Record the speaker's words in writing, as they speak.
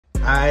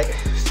Alright,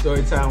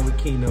 story time with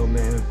Kino,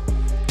 man.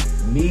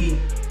 Me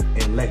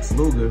and Lex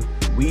Luger,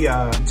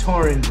 we're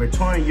touring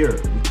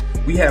Europe.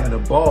 We having a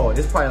ball.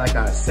 This is probably like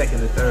our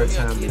second or third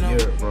time in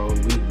Europe, bro.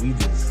 We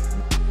just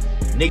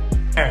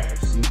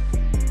Paris.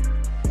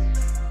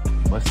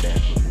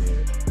 Mustache was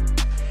weird.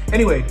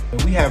 Anyway,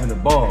 we having a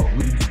ball.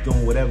 We just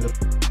doing whatever the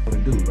f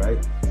we do, right?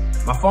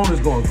 My phone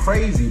is going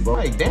crazy, bro.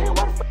 Like, damn,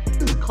 why the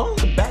f is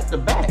calling back to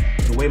back?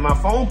 The way my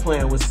phone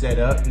plan was set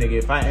up, nigga,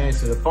 if I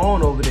answer the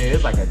phone over there,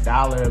 it's like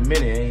 $1 a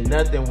minute. Ain't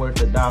nothing worth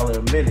 $1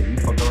 a minute. You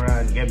fuck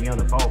around and get me on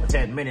the phone for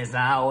 10 minutes,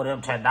 I owe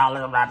them $10,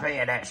 I'm not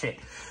paying that shit.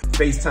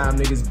 FaceTime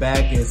niggas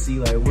back and see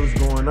like, what's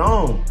going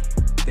on?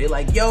 They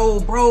like, yo,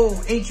 bro,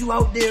 ain't you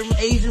out there in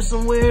Asia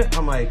somewhere?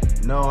 I'm like,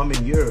 no, I'm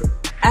in Europe.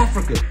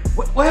 Africa,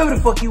 wherever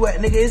the fuck you at,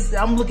 nigga.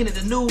 I'm looking at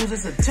the news,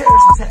 it's a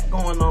terrorist attack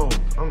going on.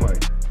 I'm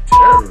like,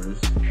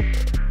 terrorist?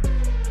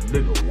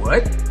 Nigga,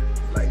 what?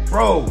 Like,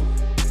 bro,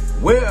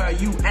 where are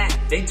you at?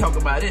 They talk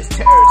about this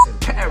terrorist in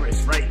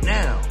Paris right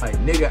now. Like,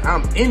 nigga,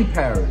 I'm in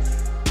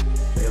Paris.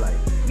 They like,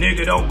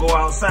 nigga, don't go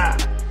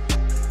outside.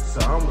 So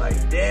I'm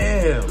like,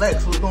 damn,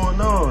 Lex, what's going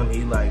on?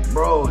 He like,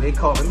 bro, they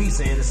calling me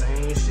saying the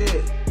same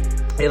shit.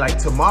 They like,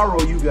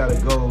 tomorrow you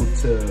gotta go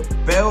to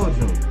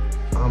Belgium.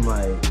 I'm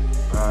like,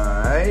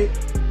 all right.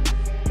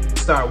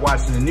 Start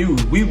watching the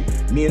news. Me and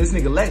this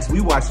nigga Lex,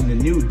 we watching the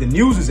news. The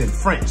news is in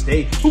French.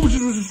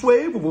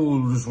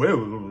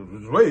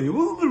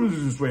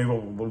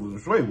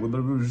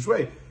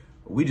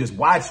 We just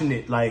watching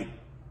it, like,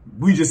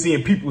 we just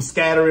seeing people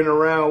scattering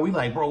around. We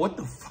like, bro, what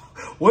the fuck?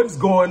 What's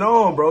going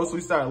on, bro? So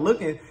we start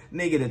looking,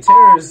 nigga, the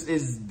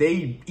terrorists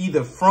they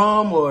either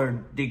from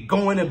or they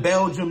going to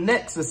Belgium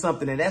next or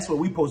something. And that's where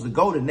we supposed to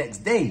go the next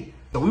day.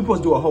 So we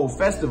supposed to do a whole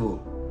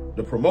festival.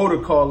 The promoter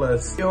called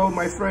us, yo,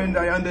 my friend,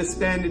 I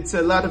understand it's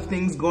a lot of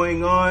things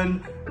going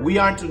on. We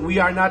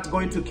are not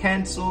going to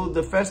cancel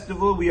the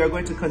festival. We are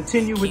going to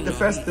continue with the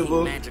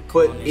festival.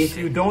 But if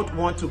you don't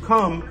want to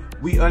come,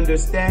 we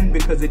understand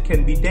because it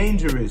can be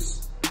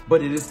dangerous.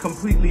 But it is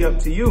completely up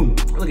to you.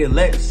 Look at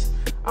Lex.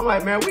 I'm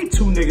like, man, we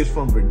two niggas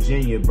from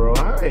Virginia, bro.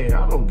 I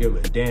don't give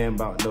a damn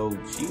about no,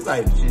 she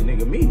like shit,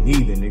 nigga. Me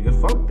neither, nigga.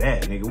 Fuck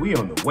that, nigga. We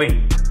on the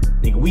way.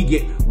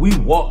 Nigga, we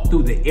walk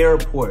through the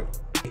airport.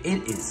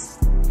 It is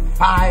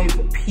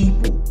 5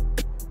 people.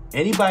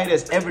 Anybody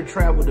that's ever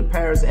traveled to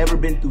Paris, ever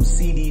been through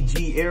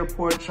CDG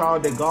Airport,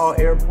 Charles de Gaulle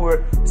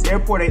Airport, this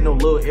airport ain't no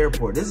little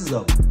airport. This is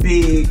a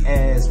big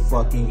ass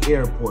fucking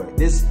airport.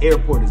 This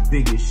airport is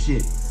big as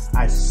shit.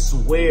 I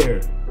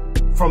swear.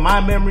 From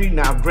my memory,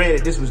 now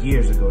granted, this was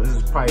years ago. This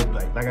is probably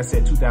like I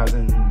said,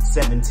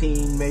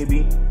 2017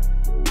 maybe.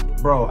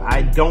 Bro,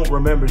 I don't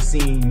remember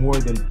seeing more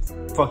than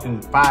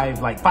fucking 5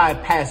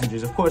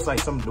 passengers. Of course, like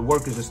some of the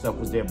workers and stuff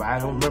was there, but I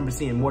don't remember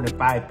seeing more than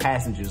 5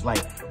 passengers.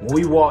 Like when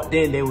we walked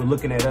in, they were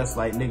looking at us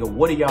like, nigga,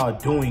 what are y'all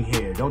doing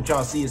here? Don't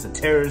y'all see it's a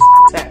terrorist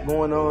attack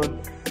going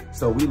on?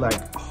 So we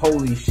like,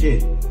 holy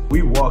shit.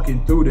 We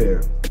walking through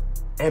there.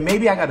 And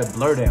maybe I gotta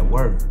blur that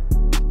word.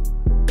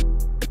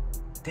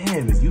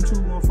 Damn, is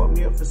YouTube gonna fuck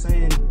me up for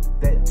saying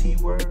that T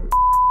word?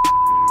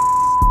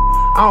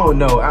 I don't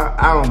know.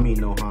 I don't mean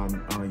no harm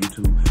on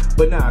YouTube.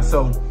 But nah,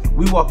 so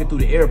we walking through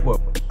the airport.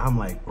 I'm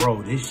like,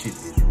 bro, this shit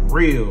is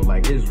real.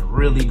 Like, it's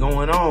really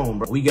going on,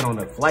 bro. We get on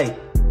a flight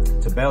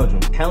to Belgium.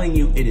 Telling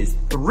you, it is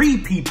 3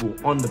 people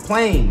on the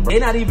plane, bro. They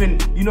not even,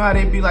 you know how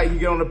they be like, you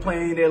get on the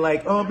plane, they're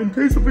like, in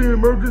case of an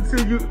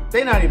emergency,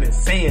 they not even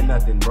saying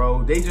nothing,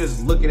 bro. They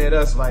just looking at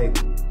us like,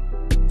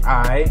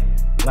 all right.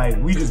 Like,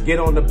 we just get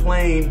on the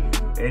plane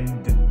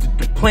and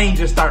the plane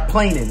just start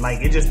planing.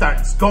 Like, it just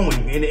starts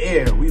going in the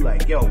air. We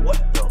like, yo,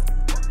 what the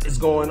fuck is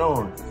going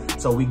on?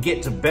 So we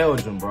get to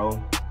Belgium, bro.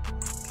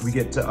 We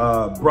get to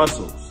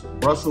Brussels,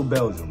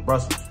 Belgium,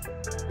 Brussels.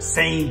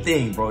 Same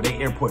thing, bro. They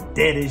airport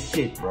dead as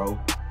shit, bro.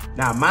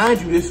 Now,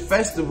 mind you, this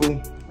festival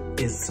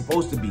is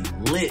supposed to be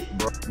lit,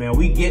 bro. Man,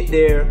 we get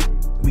there,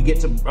 we get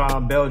to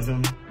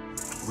Belgium,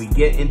 we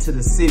get into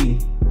the city.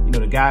 You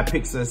know, the guy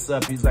picks us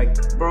up. He's like,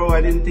 bro, I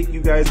didn't think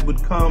you guys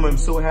would come. I'm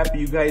so happy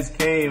you guys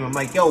came. I'm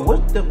like, yo,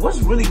 what's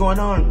really going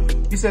on?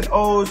 He said,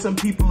 oh, some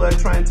people are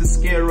trying to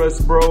scare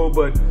us, bro,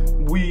 but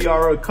we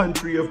are a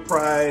country of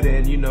pride,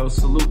 and you know,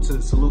 salute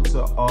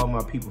to all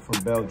my people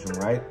from Belgium,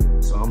 right?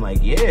 So I'm like,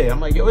 yeah.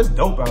 I'm like, yo, it's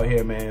dope out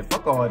here, man.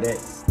 Fuck all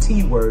that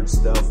T-word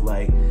stuff.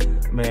 Like,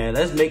 man,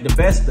 let's make the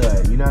best of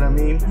it. You know what I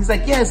mean? He's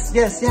like, yes,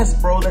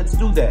 bro, let's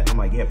do that. I'm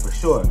like, yeah, for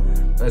sure.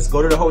 Let's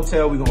go to the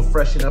hotel. We're gonna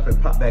freshen up and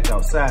pop back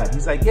outside.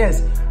 He's like,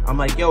 yes. I'm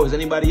like, yo, is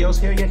anybody else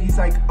here yet? He's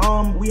like,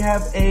 we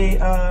have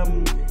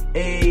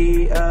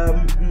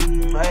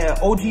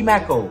OG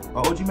Mako.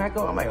 OG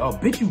Mako? I'm like, oh,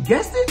 bitch, you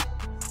guessed it?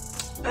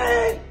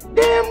 Man,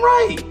 damn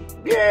right.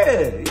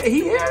 Yeah,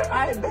 he here?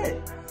 I bet.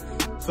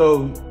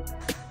 So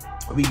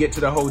we get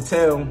to the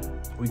hotel.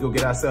 We go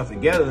get ourselves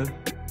together.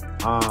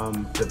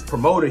 The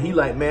promoter, he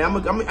like, man,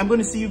 I'm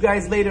gonna see you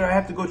guys later. I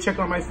have to go check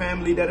on my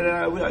family.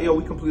 Yo,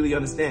 we completely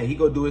understand. He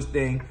go do his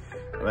thing.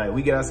 Right,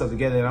 we get ourselves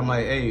together, and I'm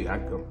like, hey, I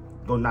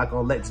go knock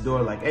on Lex's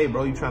door, like, hey,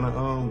 bro, you trying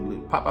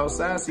to pop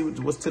outside, see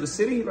what's to the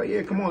city? Like,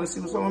 yeah, come on, let's see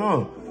what's going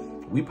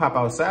on. We pop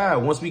outside.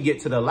 Once we get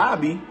to the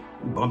lobby,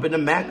 bumping the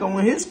Mac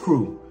on his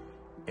crew.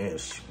 And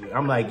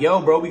I'm like,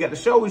 yo, bro, we got the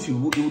show with you.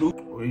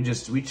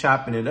 We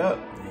chopping it up.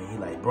 And he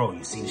like, bro,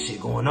 you see the shit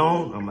going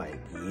on? I'm like,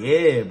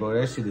 yeah, bro,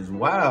 that shit is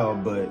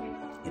wild. But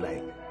he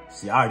like,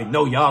 see, I already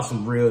know y'all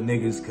some real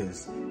niggas,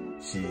 cause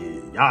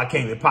shit, y'all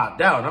came and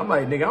popped out. And I'm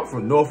like, nigga, I'm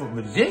from Norfolk,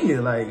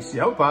 Virginia. Like, shit,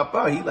 I'll pop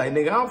out. He like,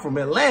 nigga, I'm from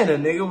Atlanta,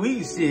 nigga.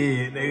 We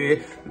shit,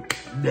 nigga.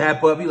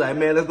 Dap up. He like,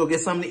 man, let's go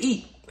get something to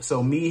eat.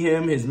 So me,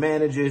 him, his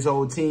manager, his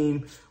whole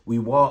team, we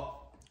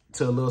walk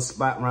to a little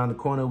spot around the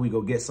corner. We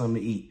go get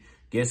something to eat.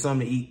 Get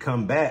something to eat,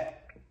 come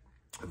back,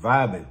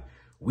 vibing.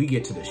 We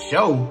get to the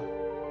show.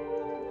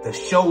 The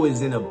show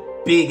is in a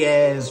big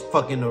ass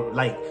fucking,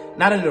 like,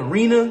 not an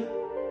arena,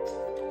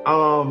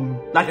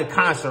 like a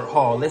concert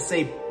hall. Let's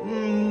say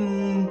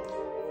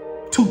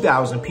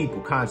 2,000 people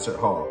concert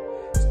hall.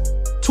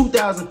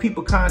 2,000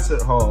 people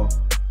concert hall,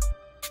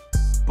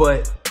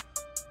 but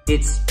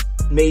it's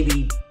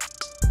maybe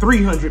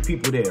 300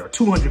 people there or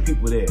 200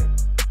 people there.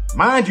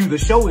 Mind you, the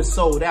show is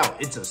sold out.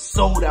 It's a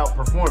sold out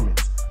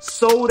performance.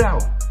 Sold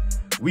out.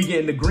 We get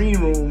in the green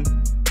room,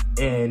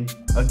 and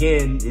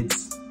again,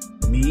 it's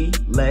me,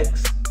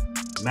 Lex,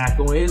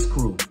 Mako, and his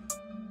crew.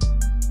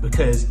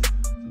 Because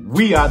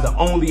we are the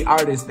only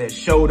artists that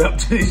showed up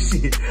to this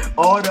shit.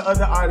 All the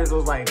other artists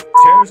was like,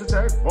 terrorist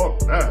attack? Fuck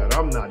that,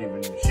 I'm not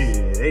even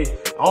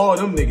shit. All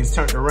them niggas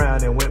turned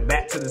around and went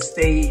back to the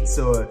States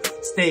or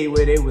stayed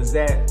where they was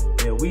at.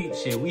 And we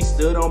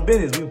stood on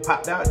business. We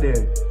popped out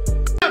there.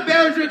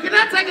 Belgium, can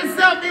I take a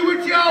selfie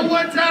with y'all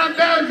one time,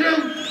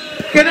 Belgium?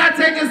 Can I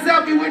take a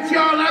selfie with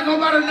y'all? I go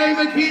by the name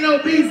of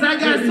Kino Beats. I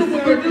got super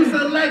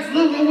producer Lex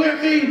Luger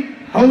with me.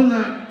 Hold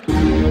up. We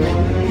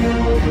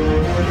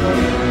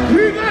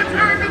gonna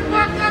turn the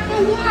fuck up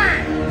for what?